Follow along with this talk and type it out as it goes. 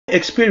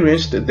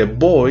experienced the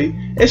boy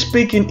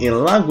speaking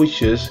in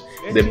languages,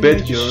 the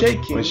bed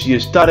shaking when she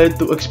started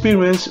to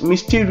experience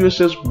mysterious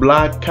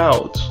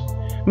blackouts.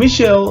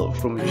 Michelle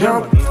from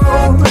Germany.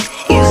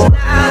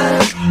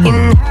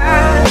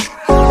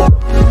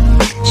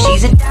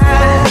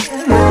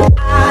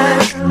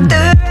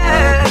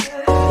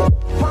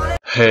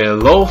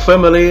 Hello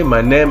family,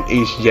 my name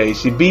is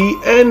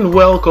JCB and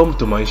welcome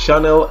to my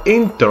channel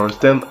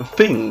Interesting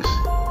Things.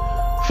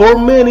 For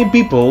many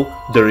people,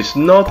 there is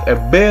not a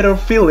better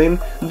feeling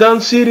than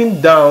sitting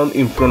down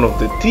in front of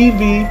the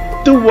TV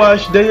to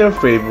watch their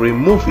favorite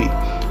movie.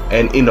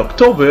 And in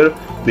October,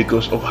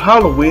 because of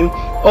Halloween,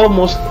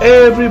 almost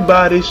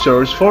everybody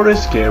searches for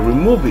scary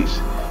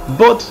movies.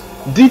 But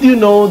did you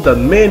know that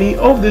many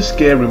of the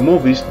scary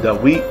movies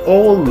that we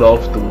all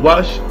love to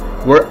watch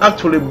were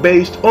actually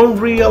based on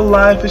real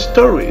life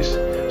stories?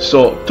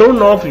 So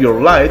turn off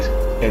your light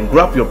and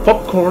grab your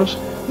popcorns,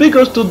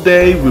 because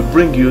today we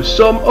bring you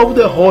some of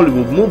the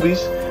Hollywood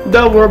movies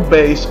that were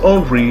based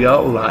on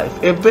real life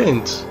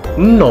events.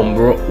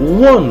 Number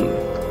 1.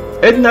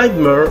 A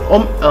Nightmare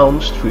on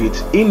Elm Street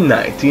in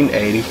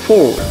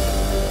 1984.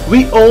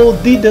 We all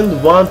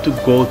didn't want to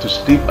go to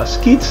sleep as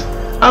kids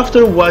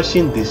after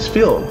watching this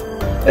film.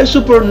 A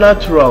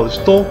supernatural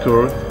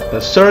stalker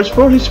that searches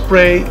for his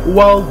prey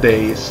while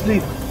they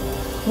sleep.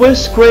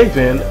 Wes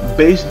Craven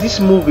based this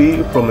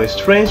movie from a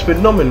strange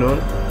phenomenon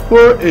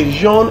where a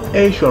young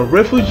Asian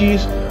refugee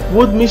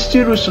would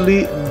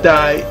mysteriously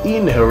die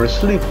in her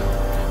sleep.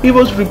 It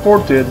was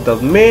reported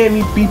that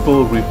many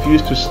people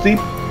refused to sleep,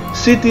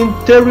 citing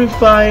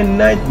terrifying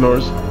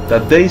nightmares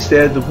that they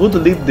said would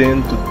lead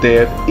them to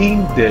death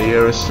in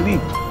their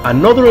sleep.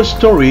 Another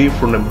story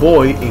from a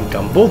boy in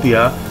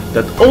Cambodia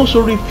that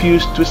also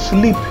refused to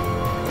sleep.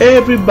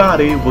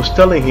 Everybody was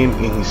telling him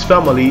in his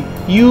family,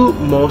 "You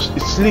must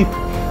sleep,"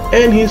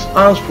 and his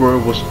answer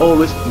was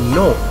always,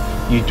 "No,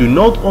 you do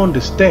not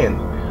understand.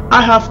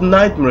 I have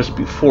nightmares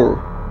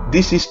before.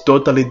 This is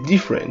totally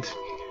different."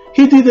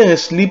 He didn't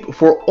sleep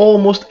for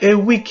almost a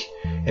week,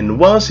 and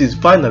once he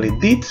finally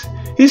did,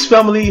 his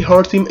family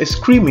heard him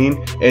screaming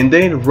and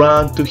then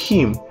ran to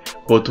him.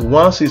 But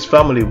once his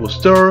family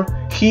was there,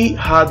 he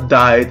had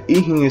died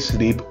in his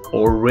sleep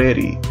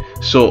already.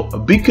 So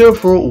be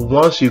careful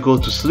once you go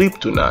to sleep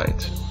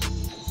tonight.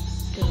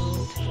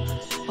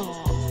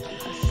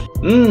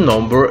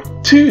 Number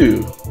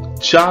 2.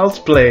 Child's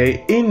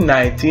Play in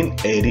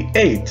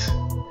 1988.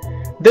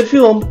 The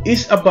film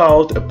is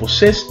about a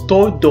possessed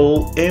toy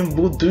doll and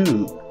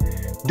voodoo.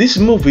 This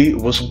movie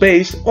was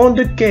based on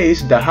the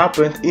case that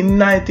happened in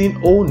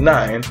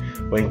 1909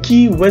 when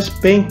Key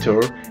West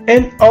painter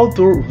and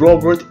author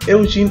Robert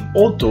Eugene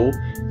Otto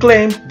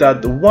claimed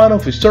that one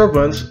of his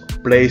servants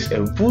placed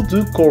a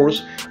voodoo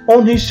curse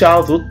on his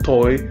childhood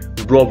toy,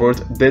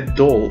 Robert the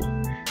Doll.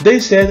 They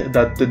said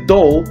that the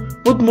doll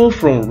would move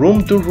from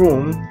room to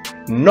room,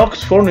 knock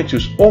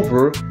furniture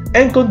over,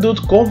 and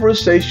conduct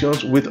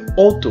conversations with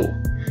Otto.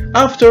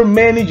 After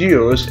many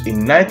years,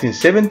 in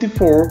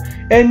 1974,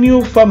 a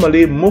new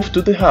family moved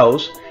to the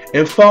house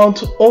and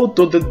found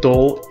Otto the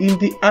doll in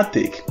the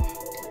attic.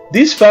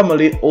 This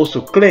family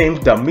also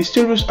claimed that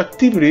mysterious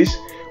activities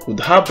would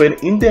happen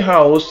in the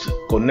house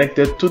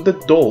connected to the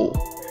doll.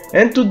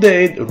 And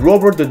today,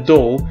 Robert the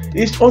doll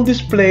is on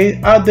display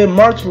at the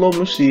Martello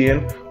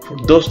Museum for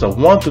those that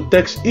want to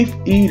test if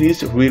it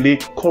is really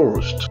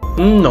cursed.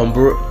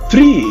 Number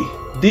 3.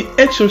 The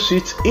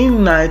Exorcist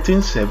in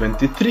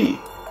 1973.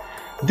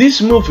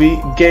 This movie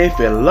gave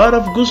a lot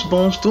of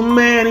goosebumps to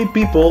many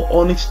people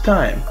on its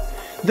time.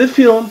 The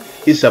film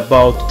is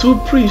about two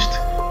priests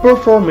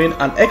performing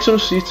an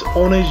exorcism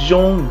on a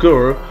young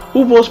girl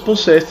who was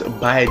possessed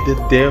by the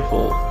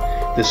devil.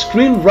 The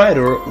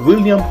screenwriter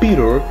William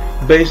Peter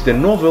based the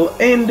novel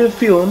and the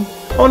film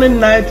on a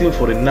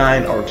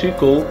 1949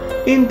 article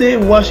in the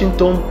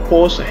Washington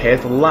Post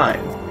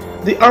headline.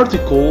 The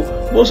article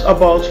was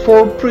about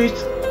 4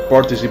 priests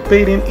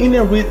participating in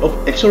a rite of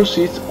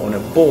exorcism on a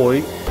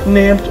boy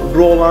named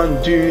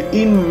Roland Dew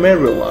in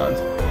Maryland.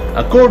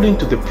 According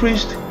to the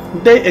priest,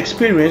 they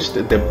experienced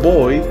the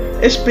boy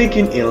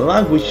speaking in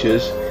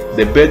languages,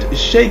 the bed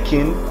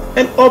shaking,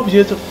 and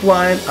objects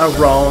flying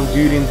around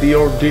during the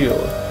ordeal.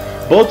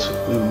 But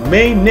we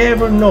may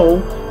never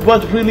know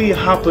what really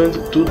happened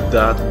to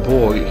that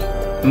boy.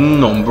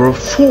 Number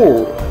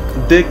 4.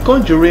 The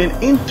Conjuring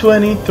in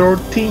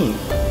 2013.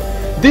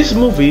 This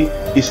movie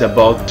is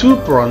about 2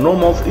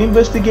 paranormal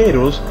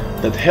investigators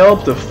that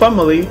help the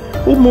family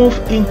who move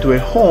into a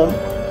home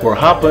where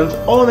happened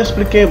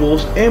inexplicable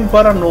and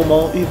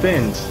paranormal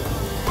events.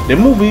 The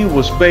movie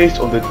was based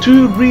on the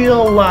 2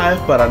 real-life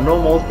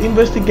paranormal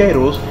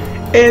investigators,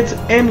 Ed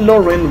and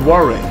Lauren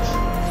Warren,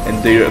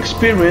 and their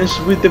experience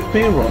with the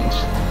parents,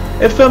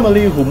 a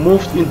family who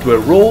moved into a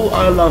Rhode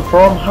Island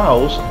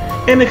farmhouse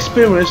and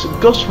experienced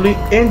ghostly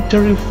and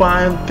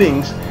terrifying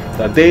things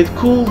that they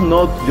could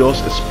not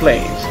just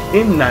explain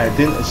in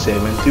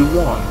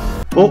 1971.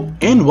 Oh,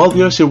 and while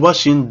you're still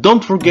watching,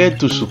 don't forget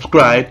to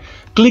subscribe,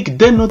 click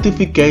the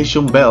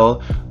notification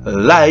bell,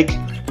 like,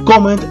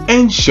 comment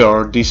and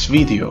share this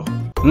video.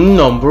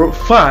 Number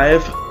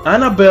 5.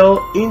 Annabelle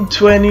in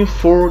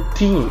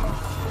 2014.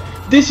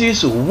 This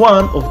is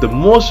one of the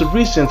most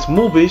recent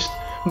movies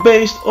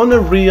based on a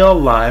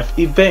real-life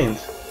event,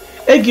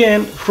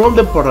 again from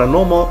the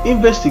paranormal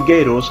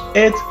investigators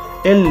Ed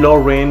and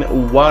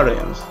Lorraine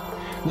Warren.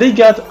 They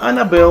got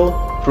Annabelle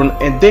from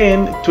a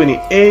then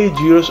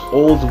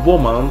 28-year-old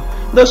woman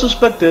that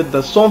suspected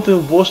that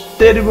something was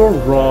terribly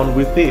wrong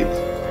with it.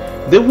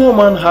 The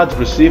woman had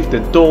received the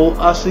doll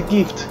as a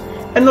gift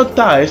and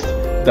noticed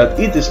that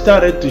it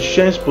started to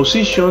change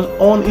positions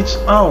on its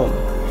own,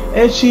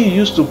 and she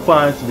used to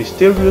find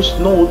mysterious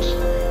notes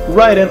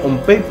written on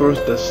papers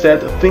that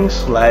said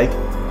things like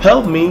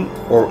 "help me"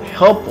 or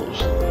 "help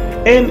us,"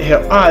 and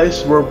her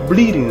eyes were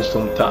bleeding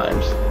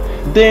sometimes.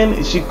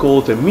 Then she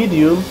called a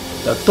medium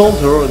that told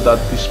her that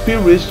the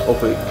spirit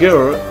of a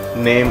girl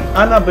named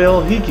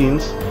Annabelle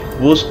Higgins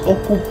was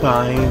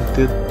occupying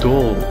the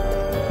doll.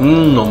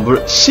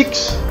 Number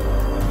 6.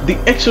 The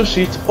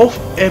Exorcist of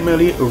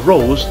Emely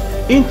Rose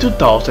in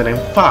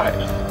 2005.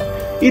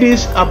 It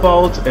is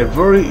about a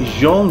very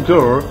young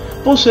girl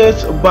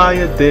possessed by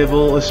a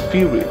devil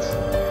spirit.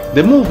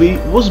 The movie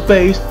was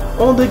based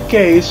on the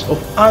case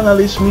of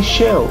Annalise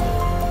Michel.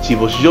 She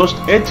was just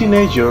a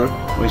teenager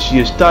when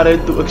she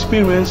started to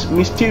experience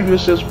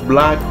mysterious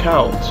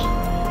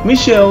blackouts.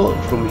 Michel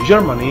from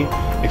Germany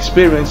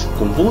experienced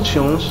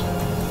convulsions,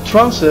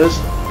 trances,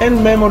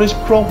 and memory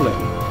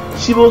problems.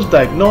 She was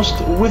diagnosed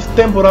with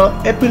temporal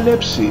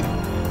epilepsy,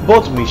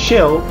 but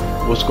Michel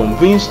was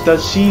convinced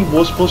that she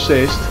was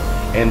possessed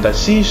and that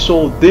she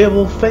saw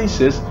devil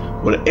faces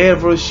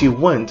wherever she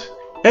went,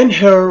 and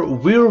heard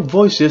weird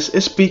voices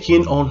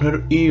speaking on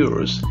her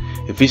ears.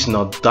 If it's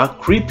not that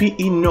creepy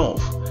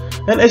enough.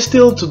 And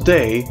still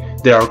today,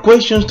 there are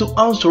questions to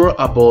answer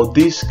about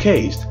this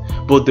case,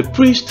 but the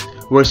priests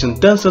were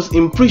sentenced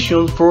in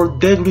prison for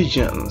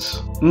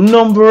negligence.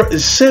 Number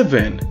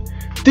 7.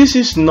 This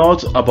is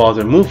not about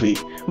a movie,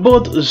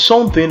 but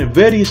something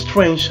very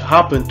strange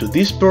happened to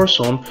this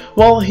person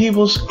while he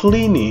was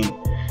cleaning.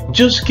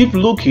 Just keep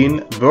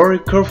looking very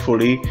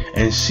carefully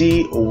and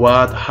see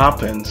what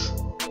happens.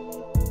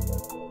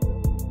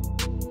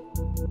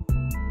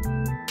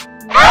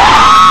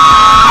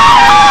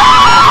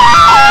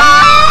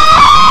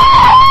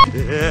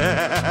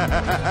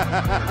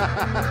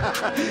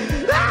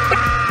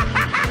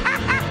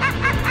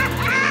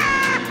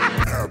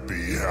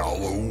 Happy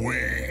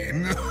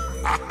Halloween!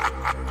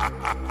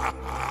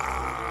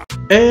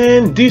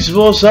 And this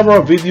was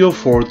our video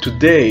for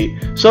today,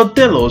 so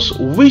tell us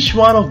which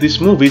one of these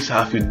movies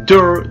have you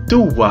dared to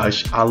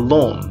watch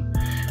alone.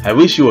 I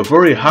wish you a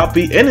very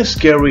happy and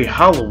scary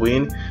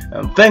Halloween,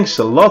 and thanks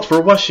a lot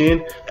for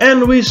watching,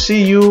 and we'll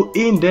see you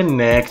in the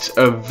next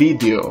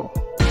video.